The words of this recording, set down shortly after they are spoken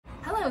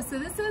so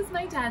this is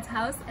my dad's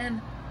house,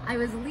 and I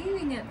was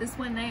leaving it this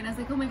one night, and I was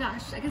like, oh my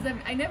gosh, because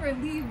I never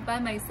leave by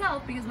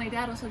myself because my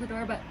dad will shut the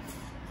door, but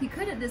he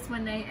couldn't this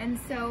one night, and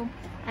so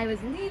I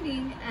was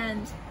leaving,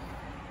 and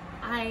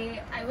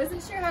I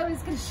wasn't sure how I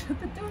was going to shut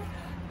the door,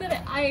 but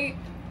I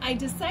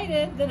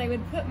decided that I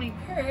would put my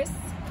purse.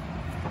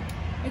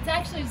 It's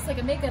actually just like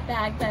a makeup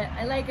bag, but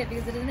I like it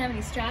because it doesn't have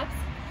any straps.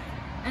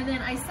 And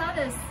then I saw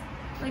this,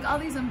 like all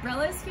these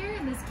umbrellas here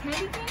and this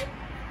candy cane,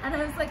 and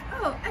I was like,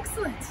 oh,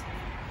 excellent.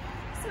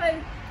 So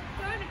I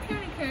throw in a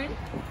candy cane.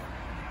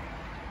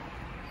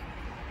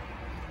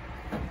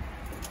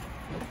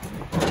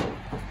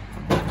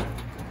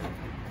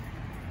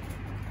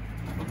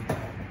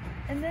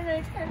 And then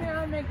I turn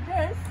around like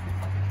this.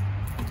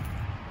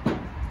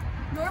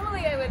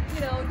 Normally I would,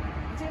 you know,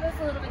 do this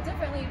a little bit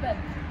differently, but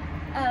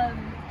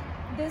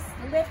this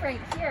lip right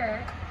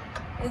here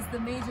is the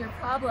major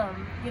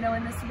problem. You know,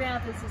 in this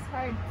ramp, it's just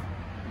hard.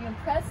 You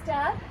impressed,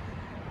 Dad?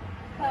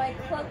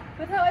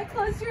 With how I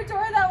closed your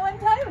door that one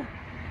time?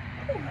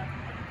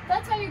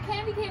 That's how your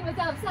candy cane was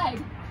outside.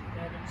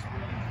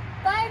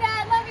 Bye,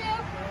 Dad. Love you.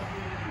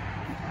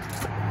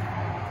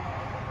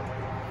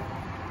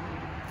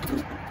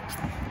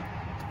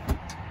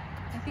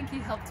 I think he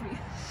helped me.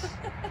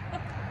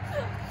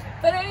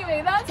 But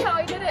anyway, that's how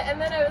I did it. And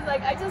then I was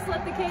like, I just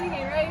left the candy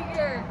cane right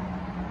here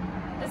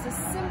as a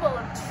symbol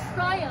of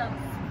triumph.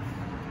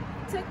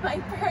 Took my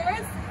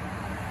purse,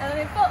 and then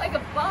I felt like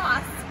a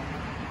boss.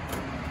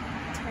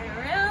 Turn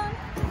around,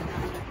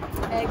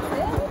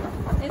 exit.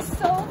 It's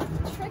so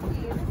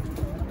tricky.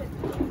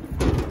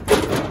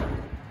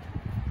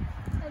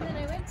 And then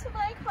I went to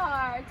my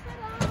car.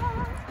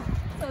 Ta-da!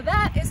 So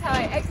that is how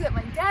I exit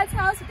my dad's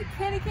house with a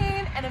candy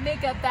cane and a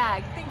makeup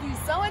bag. Thank you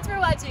so much for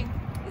watching.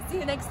 See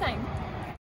you next time.